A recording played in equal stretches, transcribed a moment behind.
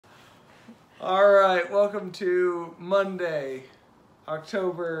All right, welcome to Monday,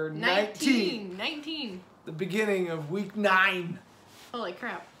 October 19. The beginning of week 9. Holy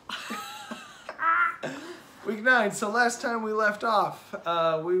crap. Week 9. So last time we left off,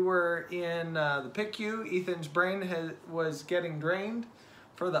 we were in the PICU. Ethan's brain was getting drained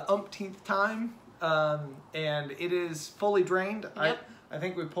for the umpteenth time, and it is fully drained. Yep. I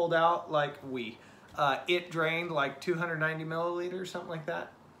think we pulled out it drained like 290 milliliters, something like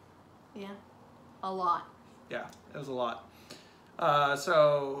that. Yeah, a lot. Yeah, it was a lot.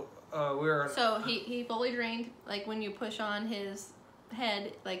 So he fully drained, like when you push on his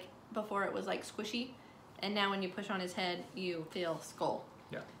head, like before it was like squishy, and now when you push on his head, you feel skull.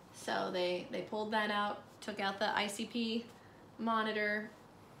 Yeah. So they pulled that out, took out the ICP monitor,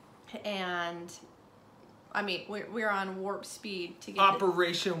 and I mean we're on warp speed to get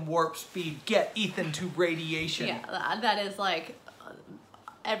Operation Warp Speed. Get Ethan to radiation. Yeah, that is like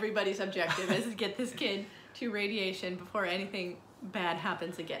everybody's objective is to get this kid to radiation before anything bad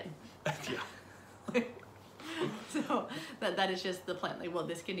happens again. Yeah. So that is just the plan. Like, well,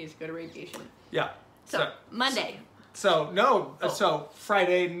 this kid needs to go to radiation. Yeah. So Monday. So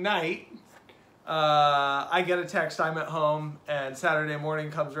Friday night, I get a text. I'm at home, and Saturday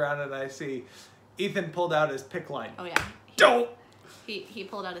morning comes around, and I see Ethan pulled out his PICC line. Oh yeah. Don't. He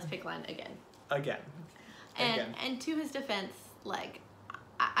pulled out his PICC line again. And to his defense, like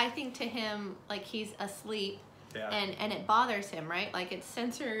I think to him, like he's asleep. Yeah. And it bothers him, right? Like it's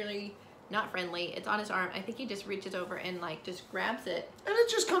sensorily not friendly. It's on his arm. I think he just reaches over and like just grabs it. And it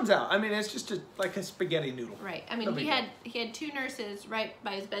just comes out. I mean, it's just like a spaghetti noodle. Right. I mean, he had 2 nurses right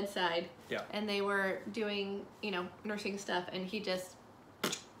by his bedside. Yeah. And they were doing, nursing stuff, and he just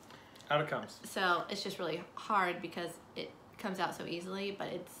out it comes. So it's just really hard because it comes out so easily, but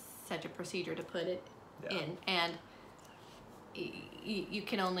it's such a procedure to put it in, and you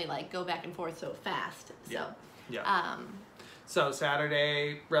can only like go back and forth so fast. So So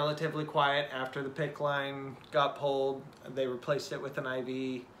Saturday, relatively quiet after the PICC line got pulled. They replaced it with an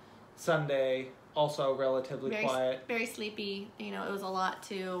IV. Sunday, also relatively quiet. Very sleepy. It was a lot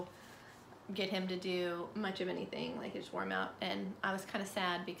to get him to do much of anything, like just warm out. And I was kind of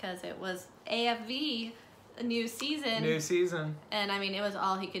sad because it was AFV, a new season. And I mean, it was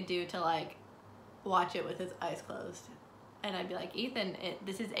all he could do to like watch it with his eyes closed. And I'd be like, Ethan,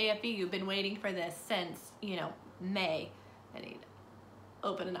 this is AFV. You've been waiting for this since, May. And he'd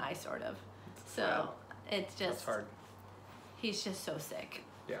open an eye, sort of. So wow. It's just that's hard. He's just so sick.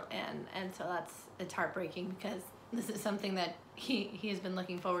 Yeah. And so it's heartbreaking because this is something that he has been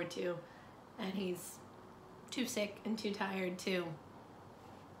looking forward to, and he's too sick and too tired to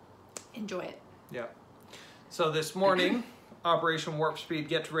enjoy it. Yeah. So this morning, Operation Warp Speed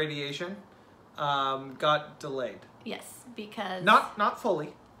Get to Radiation got delayed. Yes, because not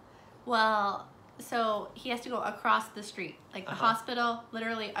fully. Well, so he has to go across the street, like the hospital,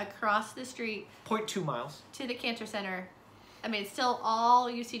 literally across the street. 0.2 miles. To the cancer center. I mean, it's still all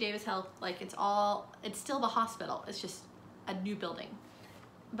UC Davis Health. Like it's still the hospital. It's just a new building.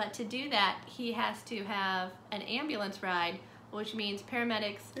 But to do that, he has to have an ambulance ride, which means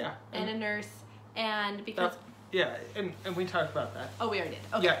paramedics and a nurse. And because and we talked about that. Oh, we already did.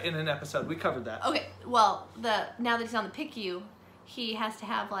 Okay. Yeah, in an episode we covered that. Okay. Well, now that he's on the PICU, he has to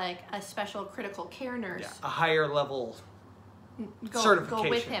have like a special critical care nurse. Yeah, a higher level certification. Go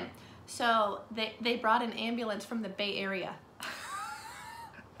with him. So they brought an ambulance from the Bay Area.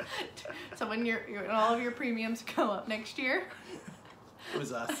 So when all of your premiums go up next year. It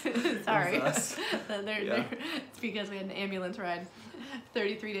was us. Sorry. It was us. It's because we had an ambulance ride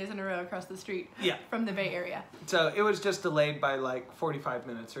 33 days in a row across the street from the Bay Area. So it was just delayed by like 45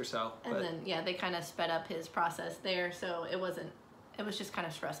 minutes or so. And then, they kind of sped up his process there. So it was just kind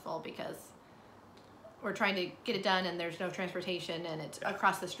of stressful because we're trying to get it done and there's no transportation and it's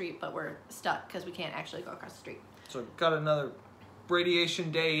across the street, but we're stuck because we can't actually go across the street. So got another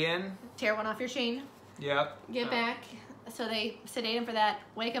radiation day in. Tear one off your chain. Yep. Get back. So they sedate him for that,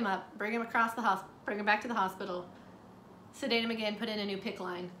 wake him up, bring him across the hospital, bring him back to the hospital, sedate him again, put in a new PICC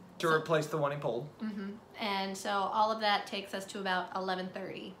line. To replace the one he pulled. Mm-hmm. And so all of that takes us to about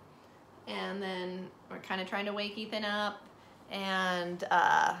 11:30. And then we're kind of trying to wake Ethan up, and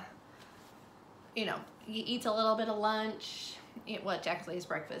he eats a little bit of lunch, actually his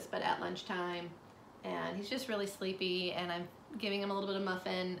breakfast, but at lunchtime, and he's just really sleepy, and I'm giving him a little bit of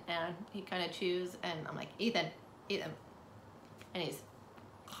muffin, and he kind of chews, and I'm like, Ethan, and he's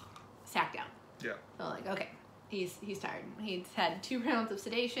sacked down. Yeah. So I'm like, okay, he's tired. He's had 2 rounds of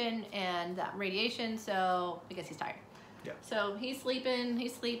sedation and radiation, so I guess he's tired. Yeah. So he's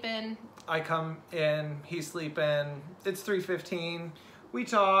sleeping. I come in, he's sleeping. It's 3:15. we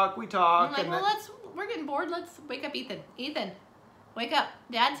talk. I'm like, well, we're getting bored. Let's wake up Ethan. Ethan, wake up.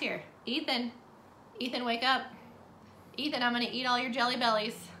 Dad's here. Ethan, wake up. Ethan, I'm going to eat all your Jelly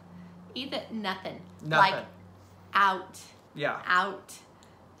Bellies. Ethan, nothing. Like, out. Yeah. Out.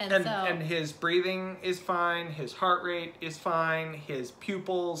 And his breathing is fine. His heart rate is fine. His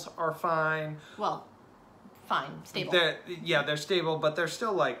pupils are fine. Well, fine. Stable. They're stable, but they're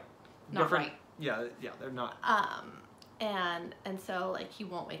still like not different. Right. Yeah, they're not. And so like he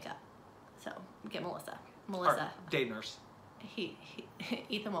won't wake up. So get Melissa. Our day nurse.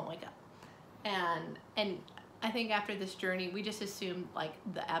 Ethan won't wake up. And I think after this journey, we just assumed like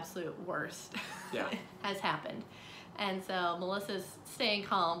the absolute worst has happened. And so Melissa's staying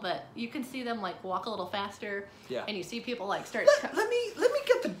calm, but you can see them like walk a little faster. Yeah. And you see people like start. Let me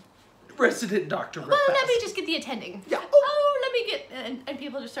get the resident doctor. Well, let me just get the attending. Yeah. Oh, let me get and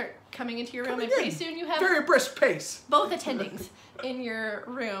people just start coming into your room, and pretty soon you have very brisk pace. Both attendings in your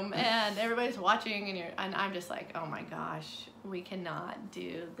room, and everybody's watching, and I'm just like, oh my gosh, we cannot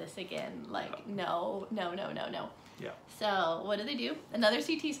do this again. Like, no. Yeah. So what do? Another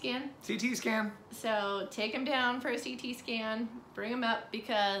CT scan. CT scan. So take him down for a CT scan, bring him up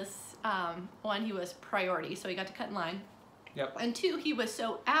because one, he was priority, so he got to cut in line. Yep. And two, he was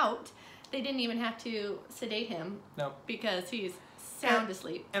so out, they didn't even have to sedate him. No. Because he's sound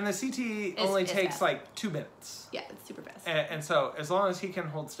asleep. And the CT only takes fast. like 2 minutes. Yeah, it's super fast. And so as long as he can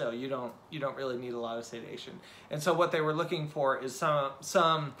hold still, you don't really need a lot of sedation. And so what they were looking for is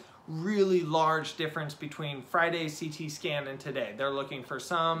some really large difference between Friday's CT scan and today. They're looking for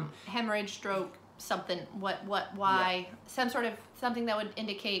some hemorrhage, stroke, something, why, something that would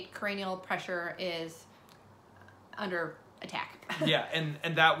indicate cranial pressure is under attack. Yeah,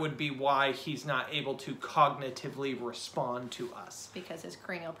 and that would be why he's not able to cognitively respond to us. Because his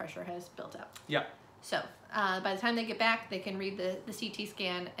cranial pressure has built up. Yeah. So, by the time they get back, they can read the CT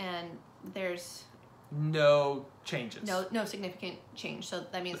scan, and there's no changes. No significant change. So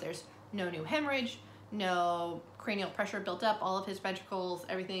that means there's no new hemorrhage, no cranial pressure built up. All of his ventricles,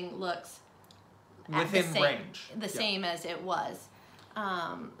 everything looks within range. The same as it was.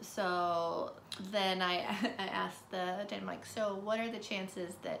 So then I asked the dad, I'm like, so what are the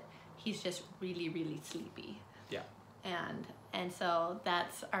chances that he's just really, really sleepy? Yeah. And so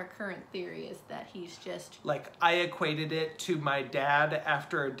that's our current theory, is that he's just... Like, I equated it to my dad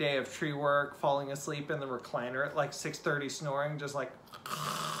after a day of tree work, falling asleep in the recliner at like 6:30, snoring, just like...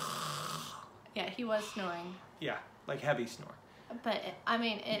 Yeah, he was snoring. Yeah, like heavy snore. But, I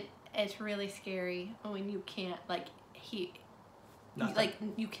mean, it's really scary when you can't, like, Nothing. Like,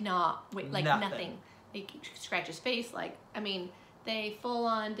 you cannot wait, like, nothing. Like, scratch his face, like, I mean... They full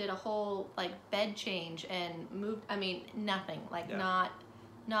on did a whole like bed change and moved. I mean, nothing, like not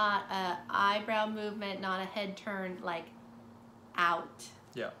a eyebrow movement, not a head turn, like out.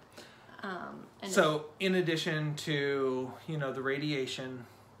 Yeah. And so in addition to the radiation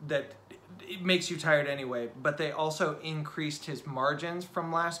that it makes you tired anyway, but they also increased his margins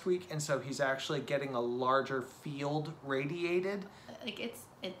from last week, and so he's actually getting a larger field radiated. Like it's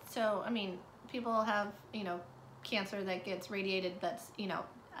so. I mean, people have cancer that gets radiated that's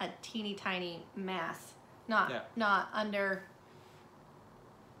a teeny tiny mass, not under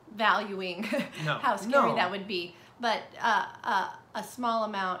valuing how scary that would be, but a small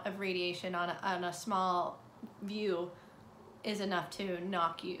amount of radiation on a small view is enough to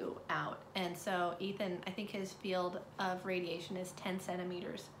knock you out. And so Ethan, I think his field of radiation is 10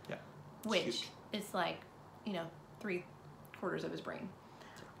 centimeters, which is like 3/4 of his brain.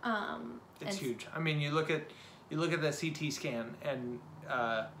 It's huge. I mean, you look at the CT scan, and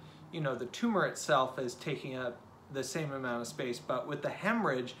the tumor itself is taking up the same amount of space, but with the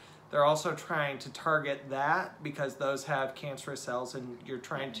hemorrhage, they're also trying to target that because those have cancerous cells, and you're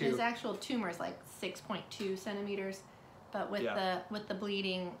trying to... His actual tumor is like 6.2 centimeters, but with the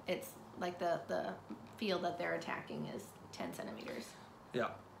bleeding, it's like the field that they're attacking is 10 centimeters.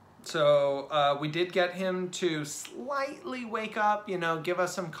 Yeah. So we did get him to slightly wake up, give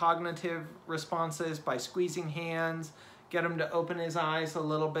us some cognitive responses by squeezing hands, get him to open his eyes a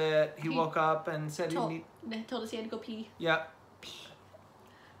little bit. He woke up and said told us he had to go pee. Yeah.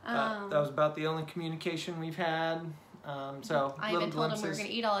 That was about the only communication we've had. So I even told him we were going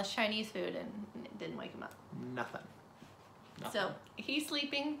to eat all his Chinese food, and it didn't wake him up. Nothing. So he's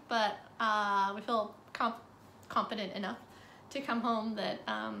sleeping, but we feel confident enough to come home that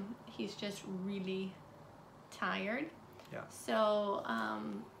he's just really tired. Yeah. So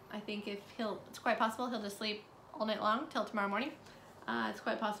I think it's quite possible he'll just sleep all night long till tomorrow morning. It's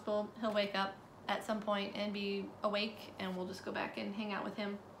quite possible he'll wake up at some point and be awake, and we'll just go back and hang out with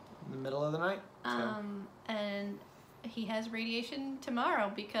him in the middle of the night. And he has radiation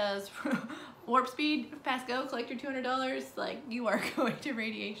tomorrow because warp speed, pass go, collect your $200. Like, you are going to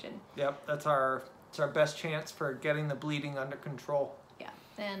radiation. Yep, it's our best chance for getting the bleeding under control. Yeah,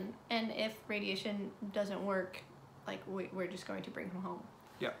 and if radiation doesn't work, like, we're just going to bring him home.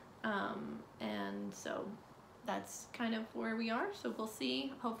 Yep. And so that's kind of where we are. So we'll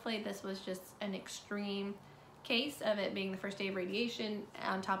see. Hopefully this was just an extreme case of it being the first day of radiation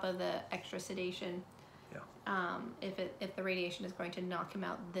on top of the extra sedation. Yeah. If the radiation is going to knock him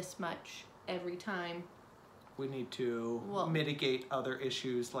out this much every time, we need to mitigate other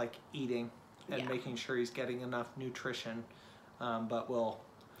issues like eating and making sure he's getting enough nutrition. But we'll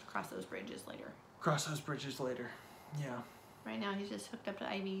cross those bridges later. Cross those bridges later. Yeah. Right now he's just hooked up to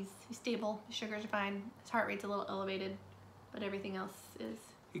IVs. He's stable. His sugars are fine. His heart rate's a little elevated, but everything else is.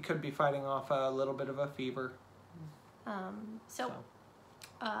 He could be fighting off a little bit of a fever.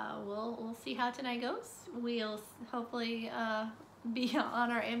 We'll see how tonight goes. We'll hopefully be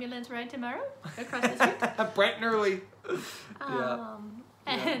on our ambulance ride tomorrow across the street. Bright and early.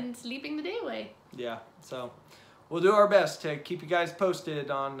 And sleeping the day away. Yeah, so we'll do our best to keep you guys posted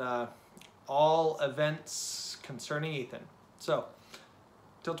on all events concerning Ethan. So,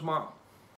 till tomorrow.